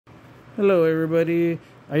Hello everybody,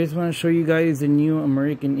 I just want to show you guys the new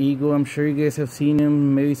American Eagle. I'm sure you guys have seen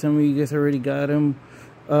him, maybe some of you guys already got him.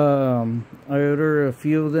 I ordered a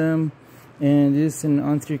few of them, and this is an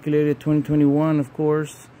uncirculated 2021, of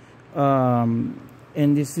course. And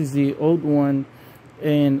this is the old one,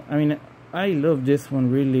 and I mean, I love this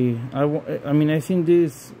one really. I mean, I've seen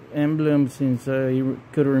this emblem since I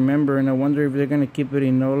could remember, and I wonder if they're gonna keep it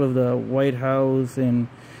in all of the White House and,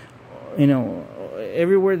 you know,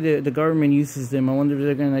 everywhere the government uses them. I wonder if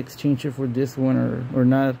they're gonna exchange it for this one or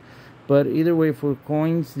not. But either way, for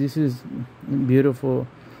coins, this is beautiful.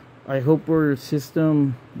 I hope our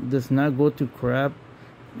system does not go to crap,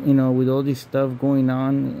 you know, with all this stuff going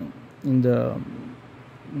on in the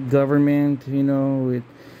government, you know, with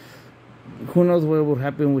who knows what will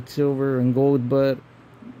happen with silver and gold. But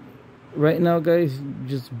right now, guys,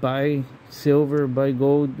 just buy silver, buy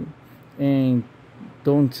gold, and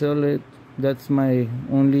don't sell it. That's my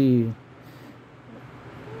only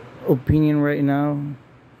opinion right now.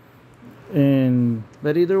 And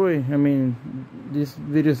but either way, I mean, this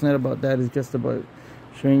video is not about that. It's just about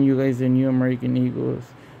showing you guys the new American Eagles.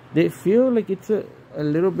 They feel like it's a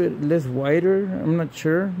little bit less wider. I'm not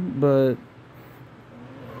sure, but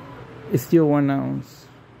it's still 1 ounce.